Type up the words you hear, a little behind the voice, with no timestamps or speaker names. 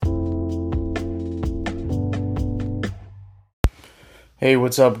Hey,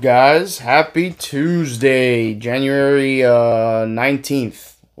 what's up, guys? Happy Tuesday, January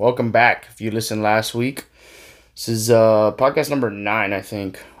 19th. Welcome back. If you listened last week, this is podcast number 9, I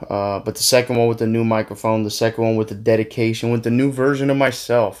think. But the second one with the new microphone, the second one with the dedication, with the new version of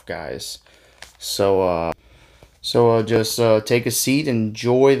myself, guys. So just take a seat,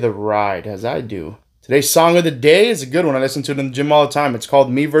 enjoy the ride as I do. Today's song of the day is a good one. I listen to it in the gym all the time. It's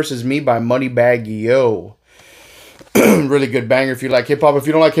called Me Versus Me by Moneybagg Yo. Really good banger if you like hip hop. If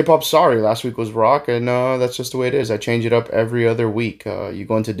you don't like hip hop, sorry. Last week was rock, and that's just the way it is. I change it up every other week. You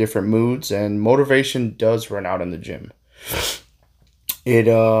go into different moods, and motivation does run out in the gym.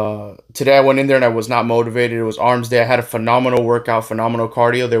 Today I went in there and I was not motivated. It was arms day. I had a phenomenal workout, phenomenal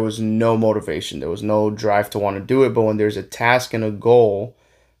cardio. There was no motivation. There was no drive to want to do it. But when there's a task and a goal,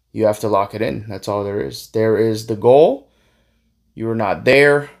 you have to lock it in. That's all there is. There is the goal. You are not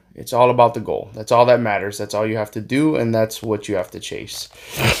there. It's all about the goal. That's all that matters. That's all you have to do, and that's what you have to chase.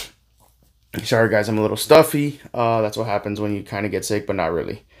 Sorry, guys, I'm a little stuffy. That's what happens when you kind of get sick, but not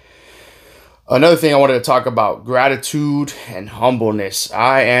really. Another thing I wanted to talk about, gratitude and humbleness.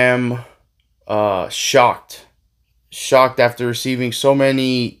 I am shocked. Shocked after receiving so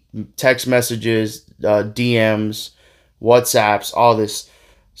many text messages, DMs, WhatsApps, all this.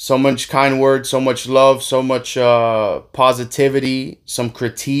 So much kind words, so much love, so much positivity, some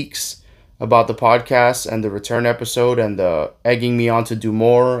critiques about the podcast and the return episode and the egging me on to do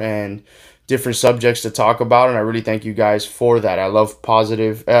more and different subjects to talk about. And I really thank you guys for that. I love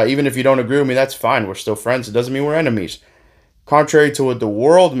positive. Even if you don't agree with me, that's fine. We're still friends. It doesn't mean we're enemies. Contrary to what the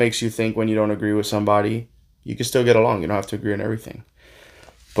world makes you think when you don't agree with somebody, you can still get along. You don't have to agree on everything.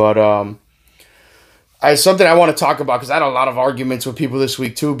 But it's something I want to talk about because I had a lot of arguments with people this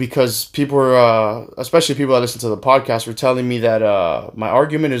week too, because people were, especially people that listen to the podcast, were telling me that my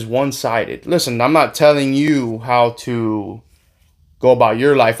argument is one-sided. Listen, I'm not telling you how to go about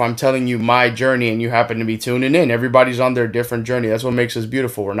your life. I'm telling you my journey, and you happen to be tuning in. Everybody's on their different journey. That's what makes us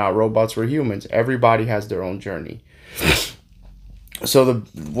beautiful. We're not robots, we're humans. Everybody has their own journey. So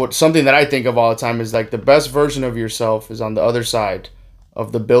something that I think of all the time is like the best version of yourself is on the other side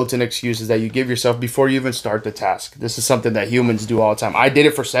of the built-in excuses that you give yourself before you even start the task. This is something that humans do all the time. I did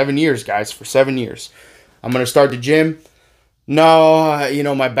it for 7 years, guys, for 7 years. I'm going to start the gym. No,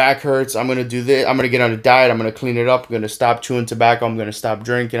 my back hurts. I'm going to do this. I'm going to get on a diet. I'm going to clean it up. I'm going to stop chewing tobacco. I'm going to stop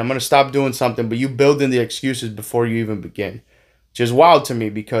drinking. I'm going to stop doing something. But you build in the excuses before you even begin, which is wild to me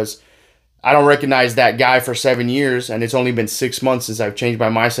because I don't recognize that guy for 7 years, and it's only been 6 months since I've changed my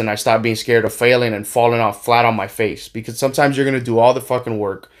mindset and I stopped being scared of failing and falling off flat on my face. Because sometimes you're going to do all the fucking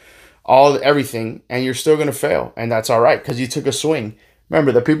work, everything, and you're still going to fail. And that's all right because you took a swing.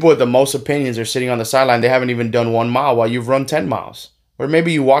 Remember, the people with the most opinions are sitting on the sideline. They haven't even done 1 mile while you've run 10 miles. Or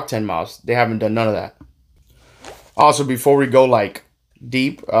maybe you walk 10 miles. They haven't done none of that. Also, before we go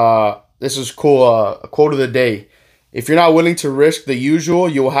deep, this is cool. A quote of the day. If you're not willing to risk the usual,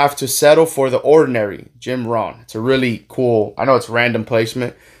 you'll have to settle for the ordinary. Jim Rohn. It's a really cool, I know it's random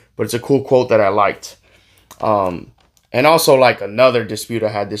placement, but it's a cool quote that I liked. And also another dispute I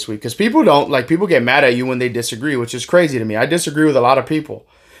had this week, because people get mad at you when they disagree, which is crazy to me. I disagree with a lot of people,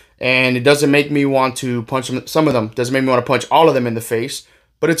 and it doesn't make me want to punch some of them. Doesn't make me want to punch all of them in the face,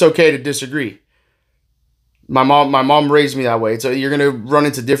 but it's okay to disagree. My mom raised me that way. So you're going to run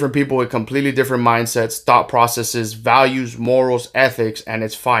into different people with completely different mindsets, thought processes, values, morals, ethics, and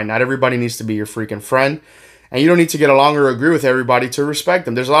it's fine. Not everybody needs to be your freaking friend. And you don't need to get along or agree with everybody to respect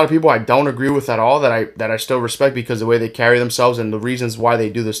them. There's a lot of people I don't agree with at all that I still respect because of the way they carry themselves and the reasons why they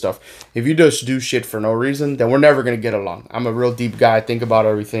do this stuff. If you just do shit for no reason, then we're never going to get along. I'm a real deep guy. I think about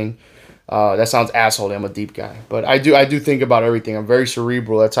everything. That sounds assholey. I'm a deep guy. But I do think about everything. I'm very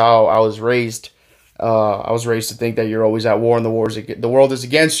cerebral. That's how I was raised. I was raised to think that you're always at war and the world is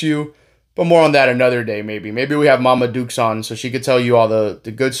against you. But more on that another day, maybe. Maybe we have Mama Dukes on so she could tell you all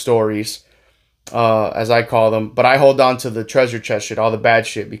the good stories, as I call them. But I hold on to the treasure chest shit, all the bad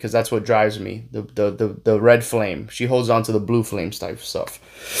shit, because that's what drives me. The red flame. She holds on to the blue flames type of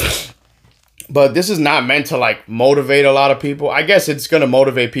stuff. But this is not meant to motivate a lot of people. I guess it's going to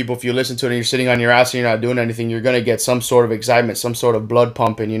motivate people if you listen to it and you're sitting on your ass and you're not doing anything. You're going to get some sort of excitement, some sort of blood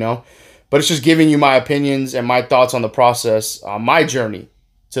pumping, But it's just giving you my opinions and my thoughts on the process, on my journey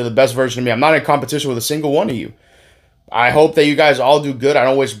to the best version of me. I'm not in competition with a single one of you. I hope that you guys all do good. I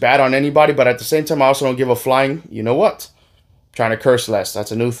don't wish bad on anybody, but at the same time, I also don't give a flying, you know what? I'm trying to curse less.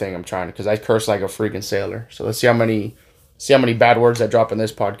 That's a new thing I'm trying to, because I curse like a freaking sailor. So let's see how many bad words I drop in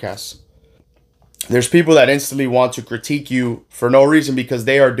this podcast. There's people that instantly want to critique you for no reason because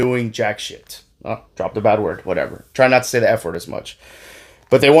they are doing jack shit. Oh, drop the bad word, whatever. Try not to say the F word as much.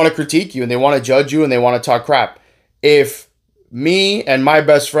 But they want to critique you and they want to judge you and they want to talk crap. If me and my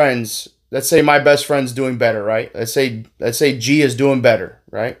best friends, let's say my best friend's doing better, right? Let's say G is doing better,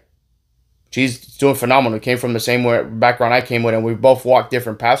 right? G's doing phenomenal. He came from the same background I came with, and we both walked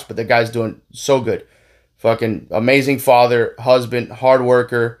different paths, but the guy's doing so good. Fucking amazing father, husband, hard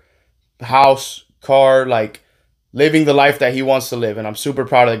worker, house, car, like living the life that he wants to live, and I'm super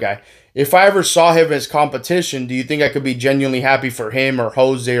proud of the guy. If I ever saw him as competition, do you think I could be genuinely happy for him or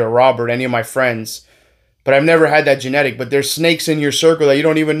Jose or Robert, any of my friends? But I've never had that genetic. But there's snakes in your circle that you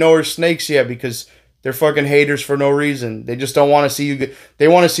don't even know are snakes yet because they're fucking haters for no reason. They just don't want to see you get, they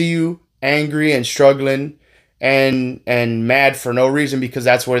want to see you angry and struggling and mad for no reason because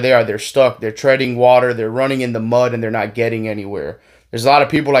that's where they are. They're stuck. They're treading water. They're running in the mud and they're not getting anywhere. There's a lot of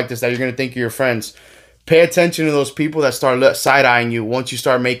people like this that you're going to think are your friends. Pay attention to those people that start side-eyeing you once you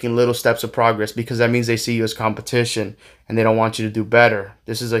start making little steps of progress because that means they see you as competition and they don't want you to do better.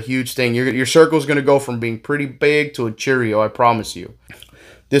 This is a huge thing. Your circle is going to go from being pretty big to a Cheerio, I promise you.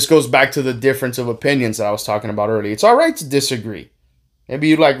 This goes back to the difference of opinions that I was talking about earlier. It's all right to disagree. Maybe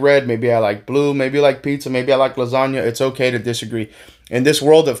you like red, maybe I like blue, maybe you like pizza, maybe I like lasagna. It's okay to disagree. In this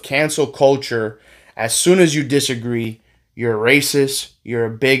world of cancel culture, as soon as you disagree, you're a racist, you're a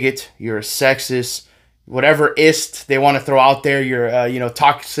bigot, you're a sexist, whatever ist they want to throw out there, your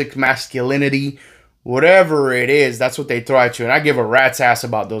toxic masculinity, whatever it is, that's what they throw at you. And I give a rat's ass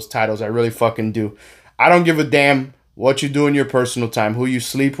about those titles. I really fucking do. I don't give a damn what you do in your personal time, who you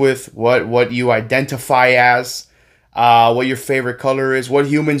sleep with, what you identify as, what your favorite color is, what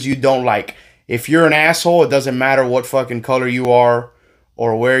humans you don't like. If you're an asshole, it doesn't matter what fucking color you are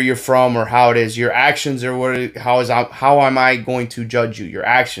or where you're from or how it is. Your actions are how am I going to judge you? Your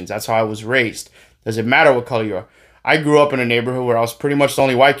actions. That's how I was raised. Doesn't matter what color you are. I grew up in a neighborhood where I was pretty much the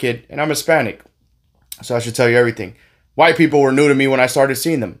only white kid, and I'm Hispanic. So I should tell you everything. White people were new to me when I started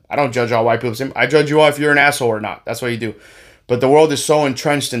seeing them. I don't judge all white people. I judge you all if you're an asshole or not. That's what you do. But the world is so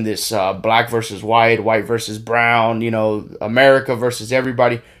entrenched in this black versus white versus brown, America versus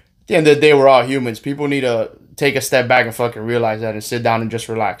everybody. At the end of the day, we're all humans. People need to take a step back and fucking realize that and sit down and just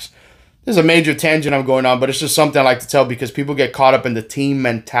relax. There's a major tangent I'm going on, but it's just something I like to tell because people get caught up in the team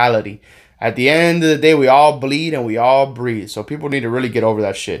mentality. At the end of the day, we all bleed and we all breathe. So people need to really get over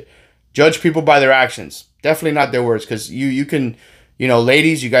that shit. Judge people by their actions. Definitely not their words. Because you can,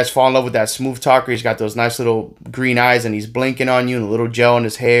 ladies, you guys fall in love with that smooth talker. He's got those nice little green eyes and he's blinking on you and a little gel in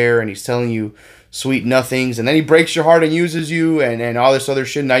his hair and he's telling you sweet nothings. And then he breaks your heart and uses you and all this other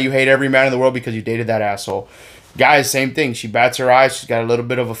shit. Now you hate every man in the world because you dated that asshole. Guys, same thing. She bats her eyes. She's got a little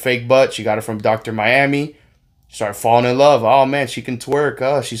bit of a fake butt. She got it from Dr. Miami. Start falling in love. Oh, man, she can twerk.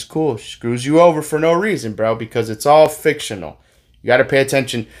 Oh, she's cool. She screws you over for no reason, bro, because it's all fictional. You got to pay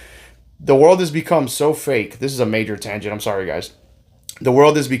attention. The world has become so fake. This is a major tangent. I'm sorry, guys. The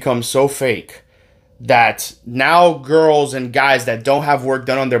world has become so fake that now girls and guys that don't have work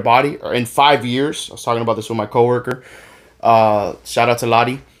done on their body, or in 5 years, I was talking about this with my coworker. Shout out to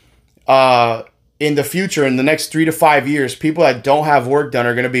Lottie. In the future, in the next 3 to 5 years, people that don't have work done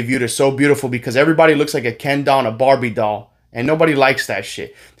are going to be viewed as so beautiful because everybody looks like a Ken doll and a Barbie doll. And nobody likes that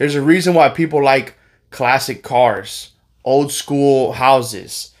shit. There's a reason why people like classic cars, old school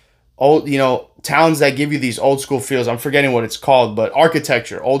houses, towns that give you these old school feels. I'm forgetting what it's called, but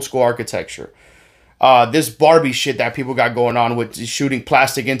architecture, old school architecture. This Barbie shit that people got going on with shooting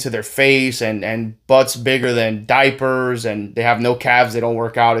plastic into their face and butts bigger than diapers and they have no calves, they don't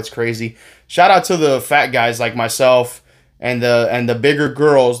work out. It's crazy. Shout out to the fat guys like myself and the bigger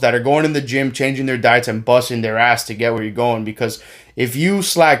girls that are going in the gym, changing their diets and busting their ass to get where you're going. Because if you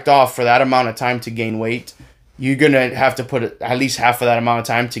slacked off for that amount of time to gain weight, you're going to have to put at least half of that amount of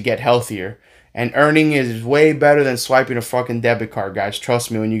time to get healthier. And earning is way better than swiping a fucking debit card, guys.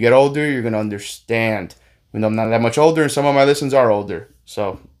 Trust me, when you get older, you're going to understand. Even though I'm not that much older and some of my listeners are older.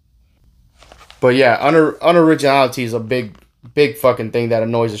 So, but yeah, unoriginality is a big fucking thing that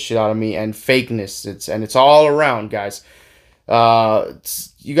annoys the shit out of me, and fakeness. It's all around, guys.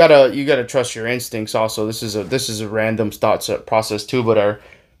 You gotta trust your instincts. Also, this is a random thought process too,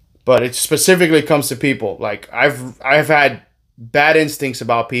 but it specifically comes to people. Like I've had bad instincts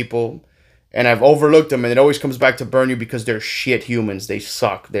about people, and I've overlooked them, and it always comes back to burn you because they're shit humans. They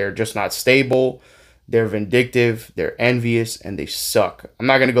suck. They're just not stable. They're vindictive. They're envious, and they suck. I'm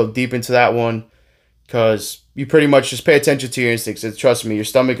not gonna go deep into that one. Because you pretty much just pay attention to your instincts. And trust me, your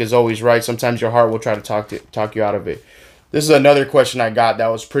stomach is always right. Sometimes your heart will try to talk you out of it. This is another question I got that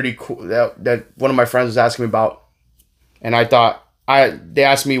was pretty cool. That one of my friends was asking me about. And I thought, they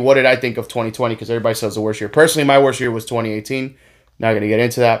asked me, what did I think of 2020? Because everybody says the worst year. Personally, my worst year was 2018. Not going to get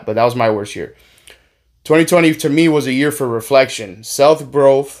into that, but that was my worst year. 2020 to me was a year for reflection,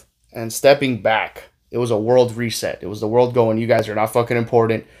 self-growth, and stepping back. it was a world reset. It was the world going, you guys are not fucking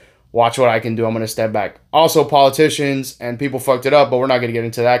important. Watch what I can do. I'm going to step back. Also, politicians and people fucked it up, but we're not going to get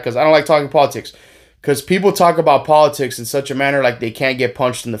into that because I don't like talking politics. Because people talk about politics in such a manner like they can't get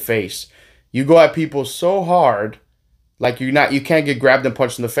punched in the face. You go at people so hard, like you can't get grabbed and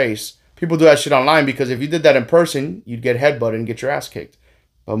punched in the face. People do that shit online because if you did that in person, you'd get headbutted and get your ass kicked.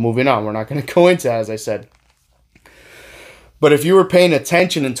 But moving on, we're not going to go into that, as I said. But if you were paying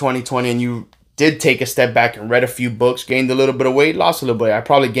attention in 2020 and you did take a step back and read a few books, gained a little bit of weight, lost a little bit. I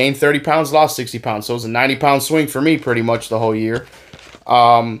probably gained 30 pounds, lost 60 pounds. So it was a 90-pound swing for me pretty much the whole year.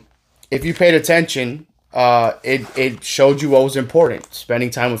 If you paid attention, it showed you what was important. Spending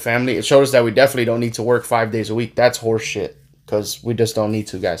time with family. It showed us that we definitely don't need to work 5 days a week. That's horse shit because we just don't need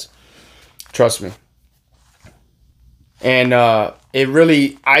to, guys. Trust me. And it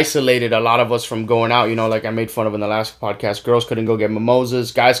really isolated a lot of us from going out. You know, like I made fun of in the last podcast. Girls couldn't go get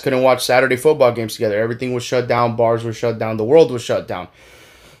mimosas. Guys couldn't watch Saturday football games together. Everything was shut down. Bars were shut down. The world was shut down.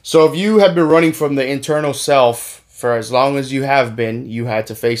 So if you have been running from the internal self for as long as you have been, you had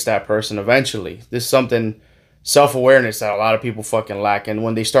to face that person eventually. This is something, self-awareness, that a lot of people fucking lack. And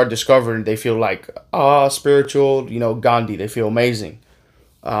when they start discovering, they feel like, spiritual, you know, Gandhi. They feel amazing.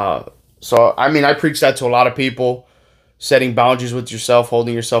 So, I mean, I preach that to a lot of people. Setting boundaries with yourself,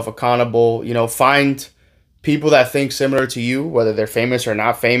 holding yourself accountable. You know, find people that think similar to you, whether they're famous or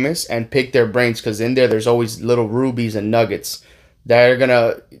not famous, and pick their brains, because in there's always little rubies and nuggets that are going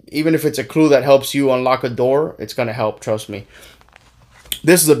to, even if it's a clue that helps you unlock a door, it's going to help, trust me.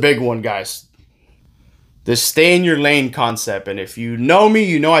 This is a big one, guys. The stay in your lane concept. And if you know me,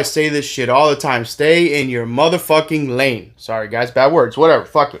 you know I say this shit all the time. Stay in your motherfucking lane. Sorry, guys, bad words. Whatever,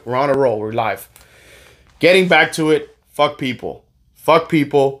 fuck it. We're on a roll. We're live. Getting back to it. Fuck people. Fuck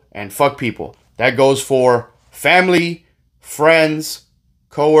people and fuck people. That goes for family, friends,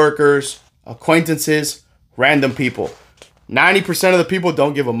 coworkers, acquaintances, random people. 90% of the people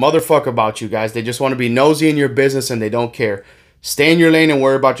don't give a motherfucker about you guys. They just want to be nosy in your business and they don't care. Stay in your lane and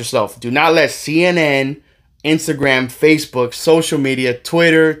worry about yourself. Do not let CNN, Instagram, Facebook, social media,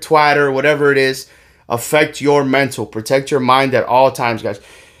 Twitter, Twitter, whatever it is, affect your mental. Protect your mind at all times, guys.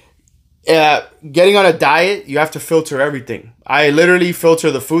 Getting on a diet, you have to filter everything. I literally filter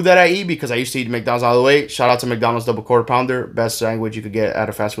the food that I eat because I used to eat McDonald's all the way. Shout out to McDonald's double quarter pounder. Best sandwich you could get at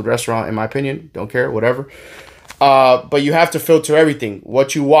a fast food restaurant, in my opinion. Don't care, whatever. But you have to filter everything.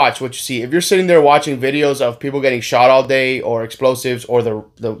 What you watch, what you see. If you're sitting there watching videos of people getting shot all day or explosives or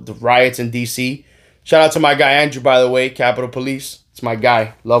the riots in DC, shout out to my guy Andrew, by the way, Capitol Police. It's my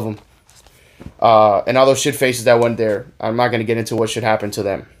guy. Love him. And all those shit faces that went there. I'm not going to get into what should happen to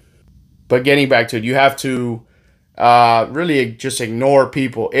them. But getting back to it, you have to really just ignore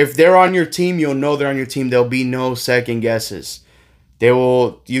people. If they're on your team, you'll know they're on your team. There'll be no second guesses.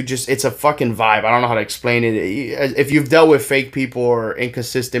 It's a fucking vibe. I don't know how to explain it. If you've dealt with fake people or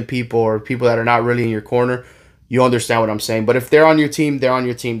inconsistent people or people that are not really in your corner, you understand what I'm saying. But if they're on your team, they're on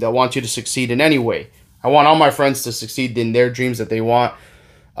your team. They'll want you to succeed in any way. I want all my friends to succeed in their dreams that they want.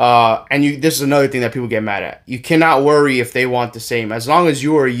 This is another thing that people get mad at. You cannot worry if they want the same. As long as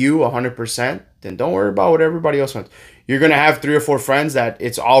you are you 100%, then don't worry about what everybody else wants. You're going to have 3 or 4 friends that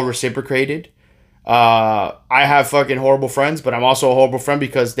it's all reciprocated. I have fucking horrible friends, but I'm also a horrible friend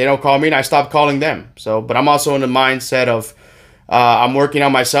because they don't call me and I stopped calling them. But I'm also in the mindset of I'm working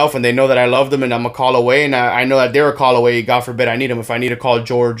on myself and they know that I love them and I'm a call away. And I know that they're a call away. God forbid I need them. If I need to call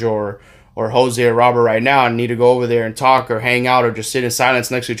George or Jose or Robert right now and need to go over there and talk or hang out or just sit in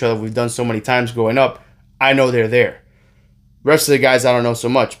silence next to each other, we've done so many times growing up, I know they're there. Rest of the guys I don't know so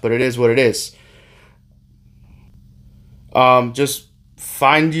much, but it is what it is. Just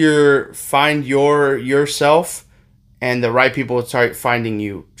find yourself and the right people start finding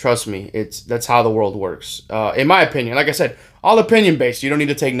you. Trust me, that's how the world works. In my opinion, like I said, all opinion based. You don't need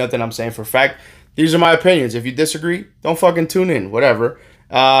to take nothing I'm saying for fact. These are my opinions. If you disagree, don't fucking tune in. Whatever.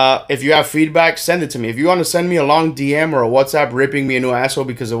 If you have feedback, send it to me. If you want to send me a long DM or a WhatsApp ripping me a new asshole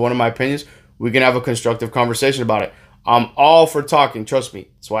because of one of my opinions, we can have a constructive conversation about it. I'm all for talking. Trust me.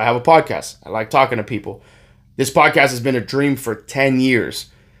 That's why I have a podcast. I like talking to people. This podcast has been a dream for 10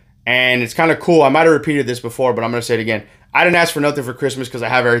 years. And it's kind of cool. I might have repeated this before, but I'm going to say it again. I didn't ask for nothing for Christmas because I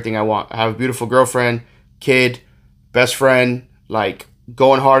have everything I want. I have a beautiful girlfriend, kid, best friend, like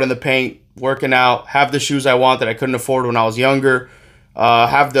going hard in the paint, working out, have the shoes I want that I couldn't afford when I was younger.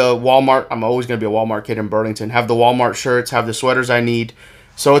 Have the Walmart. I'm always going to be a Walmart kid in Burlington. Have the Walmart shirts, have the sweaters I need.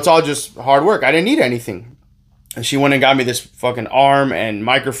 So it's all just hard work. I didn't need anything. And she went and got me this fucking arm and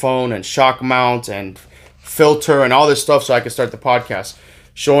microphone and shock mount and filter and all this stuff so I could start the podcast.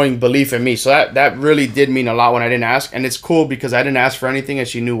 showing belief in me. So that really did mean a lot when I didn't ask. And it's cool because I didn't ask for anything and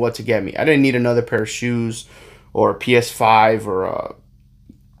she knew what to get me. I didn't need another pair of shoes or a PS5 or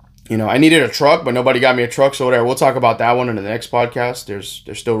I needed a truck, but nobody got me a truck. So whatever, we'll talk about that one in the next podcast.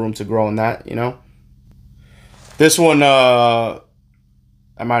 There's still room to grow in that, This one, I've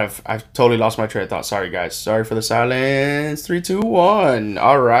totally lost my train of thought. Sorry, guys. Sorry for the silence. 3, 2, 1.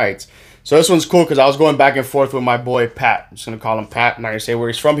 All right. So this one's cool because I was going back and forth with my boy, Pat. I'm just going to call him Pat. I'm not going to say where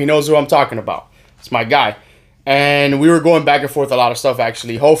he's from. He knows who I'm talking about. It's my guy. And we were going back and forth a lot of stuff,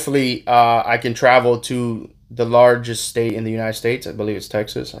 actually. Hopefully, I can travel to the largest state in the United States. I believe it's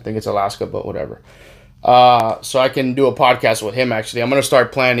Texas. I think it's Alaska, but whatever. So I can do a podcast with him, actually. I'm going to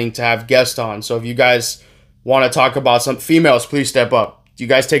start planning to have guests on. So if you guys want to talk about some females, please step up. You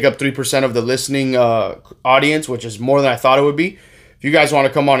guys take up 3% of the listening audience, which is more than I thought it would be. If you guys want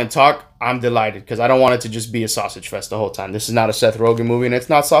to come on and talk, I'm delighted because I don't want it to just be a sausage fest the whole time. This is not a Seth Rogen movie, and it's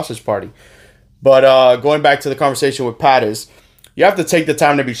not Sausage Party. But going back to the conversation with Pat is, you have to take the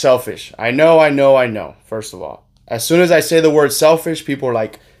time to be selfish. I know, first of all. As soon as I say the word selfish, people are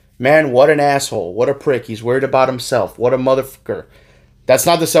like, man, what an asshole. What a prick. He's worried about himself. What a motherfucker. That's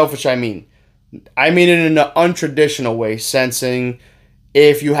not the selfish I mean. I mean it in an untraditional way, sensing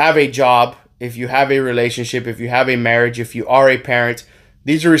if you have a job, if you have a relationship, if you have a marriage, if you are a parent,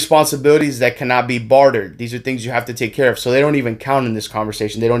 these are responsibilities that cannot be bartered. These are things you have to take care of. So they don't even count in this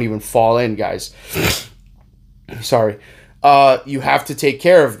conversation. They don't even fall in, guys. Sorry. You have to take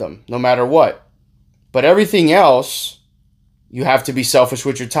care of them no matter what. But everything else, you have to be selfish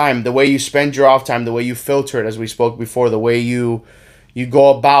with your time. The way you spend your off time, the way you filter it, as we spoke before, the way you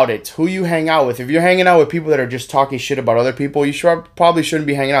go about it, who you hang out with. If you're hanging out with people that are just talking shit about other people, you probably shouldn't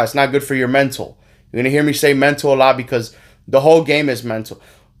be hanging out. It's not good for your mental. You're going to hear me say mental a lot because the whole game is mental.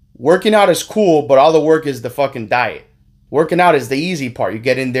 Working out is cool, but all the work is the fucking diet. Working out is the easy part. You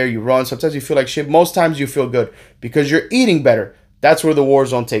get in there, you run. Sometimes you feel like shit. Most times you feel good because you're eating better. That's where the war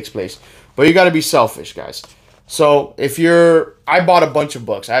zone takes place. But you got to be selfish, guys. So I bought a bunch of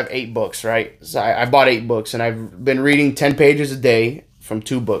books. I have 8 books, right? So I bought 8 books, and I've been reading 10 pages a day from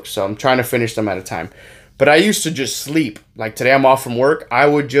 2 books. So I'm trying to finish them at a time. But I used to just sleep. Like today I'm off from work. I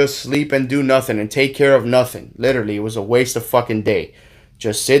would just sleep and do nothing and take care of nothing. Literally, it was a waste of fucking day.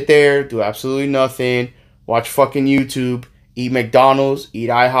 Just sit there, do absolutely nothing, watch fucking YouTube, eat McDonald's, eat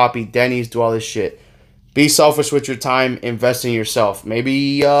IHOP, eat Denny's, do all this shit. Be selfish with your time, invest in yourself.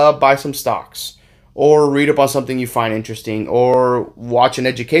 Maybe buy some stocks. Or read up on something you find interesting. Or watch an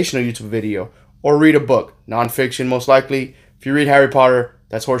educational YouTube video. Or read a book. Nonfiction, most likely. If you read Harry Potter,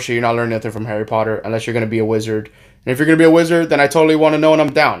 that's horseshit. You're not learning nothing from Harry Potter unless you're going to be a wizard. And if you're going to be a wizard, then I totally want to know and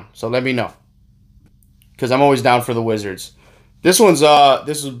I'm down. So let me know. Because I'm always down for the wizards. This is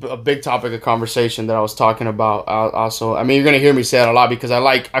a big topic of conversation that I was talking about also. I mean, you're going to hear me say it a lot because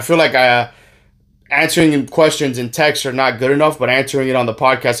I feel like answering questions in text are not good enough, but answering it on the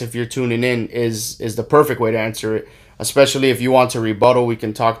podcast, if you're tuning in, is the perfect way to answer it. Especially if you want to rebuttal, we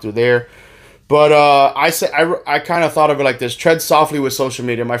can talk through there. But I kind of thought of it like this: tread softly with social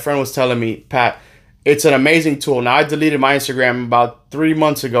media. My friend was telling me, Pat, it's an amazing tool. Now, I deleted my Instagram about 3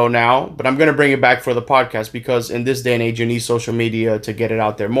 months ago now, but I'm going to bring it back for the podcast because in this day and age, you need social media to get it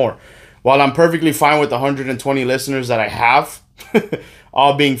out there more. While I'm perfectly fine with the 120 listeners that I have,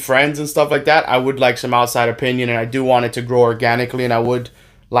 all being friends and stuff like that, I would like some outside opinion, and I do want it to grow organically, and I would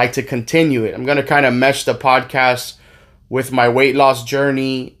like to continue it. I'm going to kind of mesh the podcast with my weight loss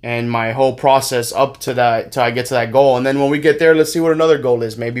journey and my whole process up to that, till I get to that goal. And then when we get there, let's see what another goal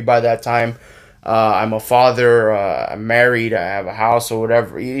is. Maybe by that time, I'm a father, I'm married, I have a house or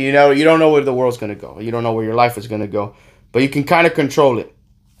whatever. You don't know where the world's going to go. You don't know where your life is going to go. But you can kind of control it.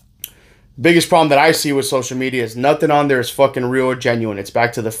 Biggest problem that I see with social media is nothing on there is fucking real or genuine. It's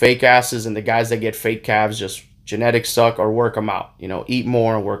back to the fake asses and the guys that get fake calves. Just genetics suck or work them out. Eat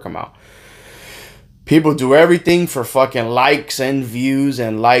more and work them out. People do everything for fucking likes and views,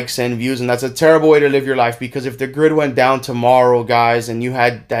 and that's a terrible way to live your life, because if the grid went down tomorrow, guys, and you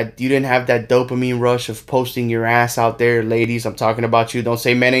didn't have that dopamine rush of posting your ass out there, ladies, I'm talking about you. Don't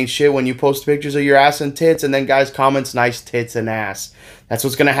say men ain't shit when you post pictures of your ass and tits, and then guys comments nice tits and ass. That's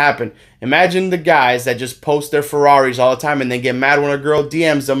what's gonna happen. Imagine the guys that just post their Ferraris all the time and then get mad when a girl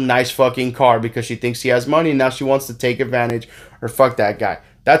DMs them nice fucking car because she thinks she has money and now she wants to take advantage, or fuck that guy.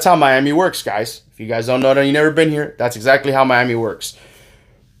 That's how Miami works, guys. If you guys don't know that, you've never been here, that's exactly how Miami works.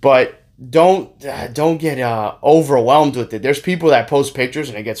 But don't get overwhelmed with it. There's people that post pictures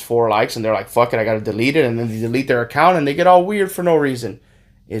and it gets 4 likes and they're like, fuck it, I gotta delete it, and then they delete their account and they get all weird for no reason.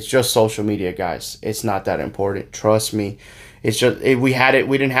 It's just social media, guys. It's not that important. Trust me. It's just, we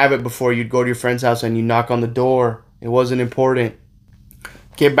didn't have it before. You'd go to your friend's house and you knock on the door. It wasn't important.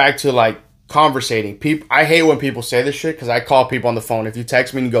 get back to like conversating. People, I hate when people say this shit because I call people on the phone. If you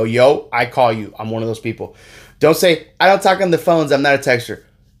text me and go, yo, I call you. I'm one of those people. Don't say, I don't talk on the phones. I'm not a texter.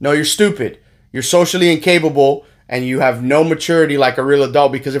 No, you're stupid. You're socially incapable and you have no maturity like a real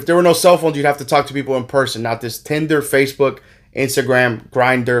adult, because if there were no cell phones, you'd have to talk to people in person, not this Tinder, Facebook, Instagram,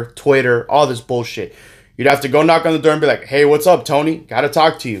 Grindr, Twitter, all this bullshit. You'd have to go knock on the door and be like, hey, what's up, Tony? Gotta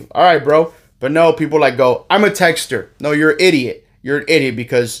talk to you. All right, bro. But no, people like go, I'm a texter. No, you're an idiot. You're an idiot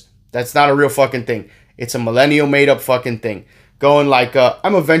because that's not a real fucking thing. It's a millennial made up fucking thing. Going like,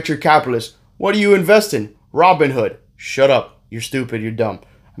 I'm a venture capitalist. What do you invest in? Robinhood. Shut up. You're stupid. You're dumb.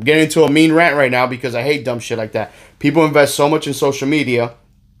 I'm getting into a mean rant right now because I hate dumb shit like that. People invest so much in social media.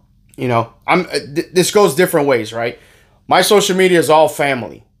 You know, this goes different ways, right? My social media is all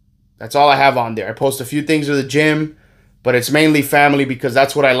family. That's all I have on there. I post a few things at the gym, but it's mainly family because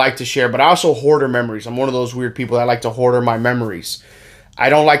that's what I like to share. But I also hoarder memories. I'm one of those weird people that like to hoarder my memories. I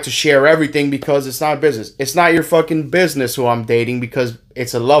don't like to share everything because it's not business. It's not your fucking business who I'm dating because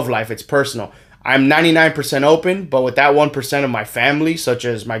it's a love life. It's personal. I'm 99% open, but with that 1% of my family, such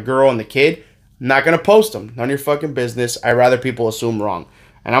as my girl and the kid, I'm not going to post them. None of your fucking business. I'd rather people assume wrong.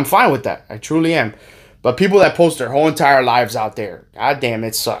 And I'm fine with that. I truly am. But people that post their whole entire lives out there, goddamn,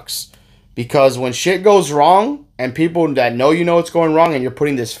 it sucks. Because when shit goes wrong and people that know you know it's going wrong and you're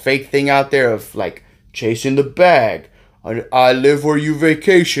putting this fake thing out there of like chasing the bag, I live where you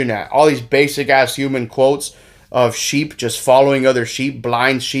vacation at, all these basic ass human quotes of sheep just following other sheep,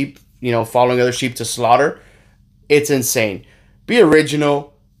 blind sheep, you know, following other sheep to slaughter. It's insane. Be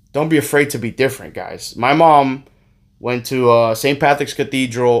original. Don't be afraid to be different, guys. My mom went to St. Patrick's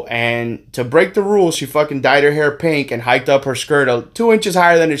Cathedral, and to break the rules, she fucking dyed her hair pink and hiked up her skirt 2 inches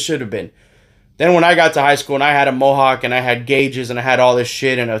higher than it should have been. Then when I got to high school and I had a mohawk and I had gauges and I had all this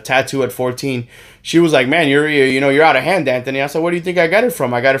shit and a tattoo at 14, she was like, man, you're out of hand, Anthony. I said, where do you think I got it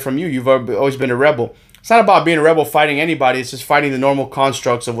from? I got it from you. You've always been a rebel. It's not about being a rebel fighting anybody. It's just fighting the normal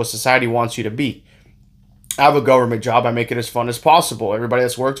constructs of what society wants you to be. I have a government job. I make it as fun as possible. Everybody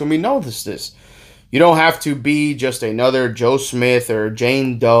that's worked with me knows this. You don't have to be just another Joe Smith or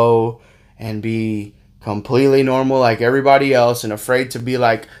Jane Doe and be completely normal like everybody else and afraid to be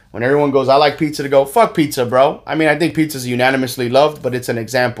like, when everyone goes, I like pizza, to go, fuck pizza, bro. I mean, I think pizza is unanimously loved, but it's an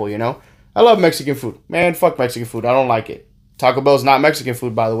example, you know? I love Mexican food. Man, fuck Mexican food. I don't like it. Taco Bell's not Mexican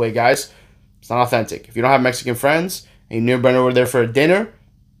food, by the way, guys. It's not authentic. If you don't have Mexican friends and you've never been over there for a dinner,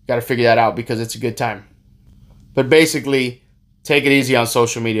 you got to figure that out because it's a good time. But basically, take it easy on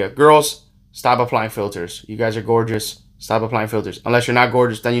social media. Girls, stop applying filters. You guys are gorgeous. Stop applying filters. Unless you're not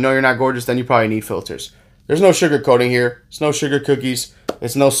gorgeous, then you know you're not gorgeous, then you probably need filters. There's no sugar coating here. It's no sugar cookies.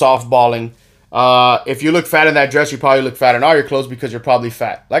 It's no softballing. If you look fat in that dress, you probably look fat in all your clothes because you're probably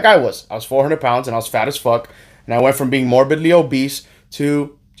fat. Like I was. I was 400 pounds and I was fat as fuck. And I went from being morbidly obese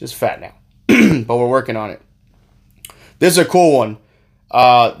to just fat now. But we're working on it. This is a cool one.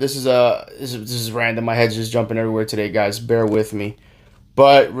 This is random. My head's just jumping everywhere today, guys. Bear with me.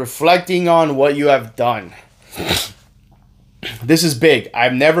 But reflecting on what you have done. This is big.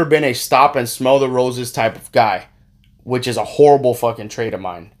 I've never been a stop and smell the roses type of guy, which is a horrible fucking trait of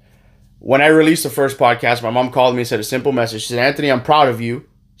mine. When I released the first podcast, my mom called me and said a simple message. She said, Anthony, I'm proud of you.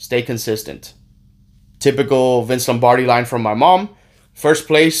 Stay consistent. Typical Vince Lombardi line from my mom. First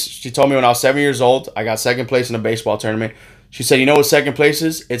place, she told me when I was 7 years old. I got second place in a baseball tournament. She said, you know what second place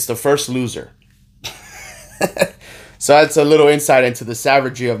is? It's the first loser. So that's a little insight into the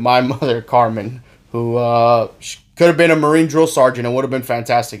savagery of my mother, Carmen, who could have been a Marine drill sergeant and would have been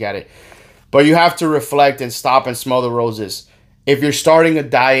fantastic at it. But you have to reflect and stop and smell the roses. If you're starting a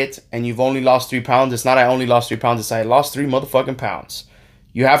diet and you've only lost 3 pounds, it's not I only lost 3 pounds, it's I lost 3 motherfucking pounds.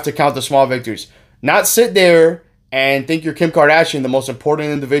 You have to count the small victories. Not sit there and think you're Kim Kardashian, the most important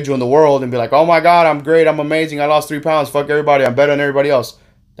individual in the world, and be like, oh my God, I'm great, I'm amazing, I lost 3 pounds, fuck everybody, I'm better than everybody else.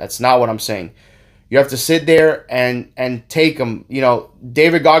 That's not what I'm saying. You have to sit there and take them. You know,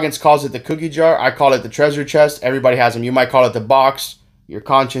 David Goggins calls it the cookie jar. I call it the treasure chest. Everybody has them. You might call it the box, your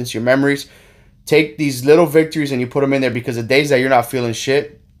conscience, your memories. Take these little victories and you put them in there because the days that you're not feeling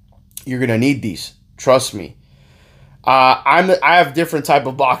shit, you're going to need these. Trust me. I have different type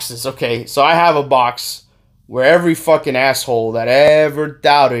of boxes, okay? So I have a box where every fucking asshole that ever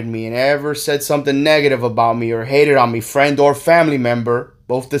doubted me and ever said something negative about me or hated on me, friend or family member,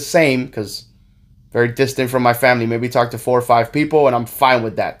 both the same, because very distant from my family, maybe talk to 4 or 5 people, and I'm fine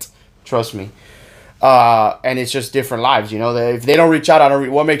with that. Trust me. And it's just different lives, you know. If they don't reach out,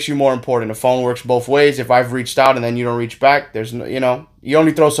 what makes you more important? The phone works both ways. If I've reached out and then you don't reach back, there's no, you know, you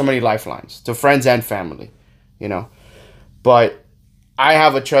only throw so many lifelines to friends and family, you know. But I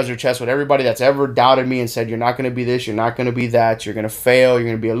have a treasure chest with everybody that's ever doubted me and said, you're not going to be this, you're not going to be that, you're going to fail, you're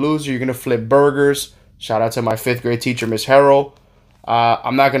going to be a loser, you're going to flip burgers. Shout out to my fifth grade teacher, Miss Harrell.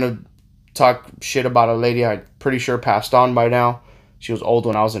 I'm not going to talk shit about a lady I'm pretty sure passed on by now. She was old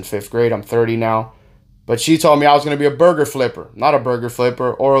when I was in fifth grade. I'm 30 now. But she told me I was going to be a burger flipper. Not a burger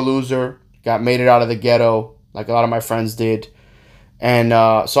flipper or a loser. Got made it out of the ghetto like a lot of my friends did. And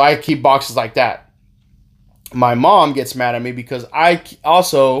so I keep boxes like that. My mom gets mad at me because I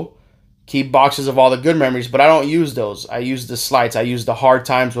also keep boxes of all the good memories, but I don't use those. I use the slights. I use the hard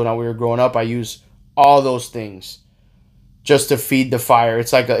times when we were growing up. I use all those things just to feed the fire.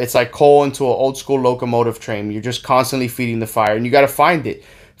 It's like coal into an old school locomotive train. You're just constantly feeding the fire, and you got to find it.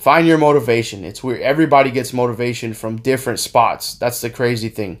 Find your motivation. It's weird. Everybody gets motivation from different spots. That's the crazy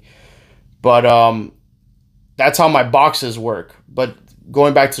thing. But that's how my boxes work. But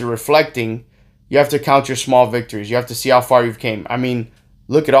going back to the reflecting, you have to count your small victories. You have to see how far you've came. I mean,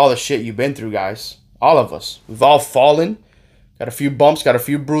 look at all the shit you've been through, guys. All of us. We've all fallen. Got a few bumps, got a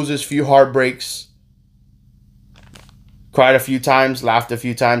few bruises, few heartbreaks. Cried a few times, laughed a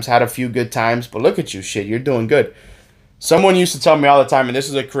few times, had a few good times. But look at you, shit. You're doing good. Someone used to tell me all the time, and this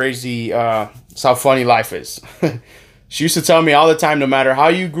is a crazy, it's how funny life is. She used to tell me all the time, no matter how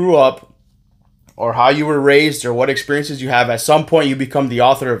you grew up or how you were raised or what experiences you have, at some point you become the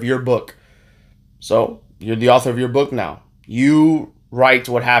author of your book. So you're the author of your book now. You write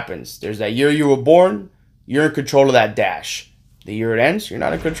what happens. There's that year you were born. You're in control of that dash. The year it ends, you're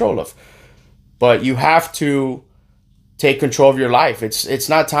not in control of. But you have to take control of your life. It's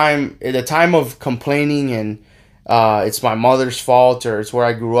not time, the time of complaining and it's my mother's fault, or it's where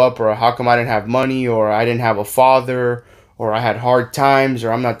I grew up, or how come I didn't have money, or I didn't have a father, or I had hard times,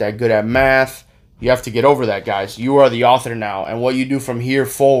 or I'm not that good at math. You have to get over that, guys. You are the author now, and what you do from here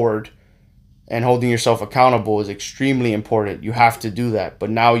forward and holding yourself accountable is extremely important. You have to do that, but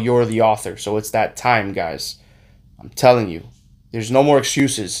now you're the author, so it's that time, guys. I'm telling you, there's no more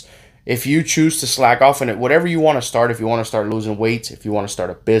excuses. If you choose to slack off in it, whatever you want to start, if you want to start losing weight, if you want to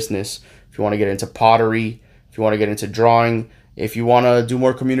start a business, if you want to get into pottery, if you want to get into drawing, if you want to do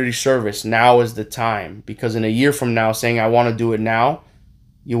more community service, now is the time. Because in a year from now, saying I want to do it now,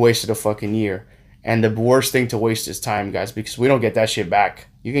 you wasted a fucking year. And the worst thing to waste is time, guys, because we don't get that shit back.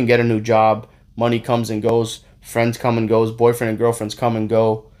 You can get a new job, money comes and goes, friends come and goes, boyfriend and girlfriends come and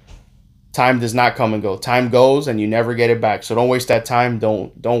go. Time does not come and go. Time goes and you never get it back. So don't waste that time.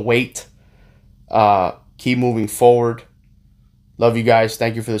 Don't wait. Keep moving forward. Love you guys.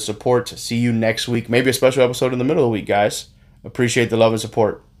 Thank you for the support. See you next week. Maybe a special episode in the middle of the week, guys. Appreciate the love and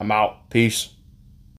support. I'm out. Peace.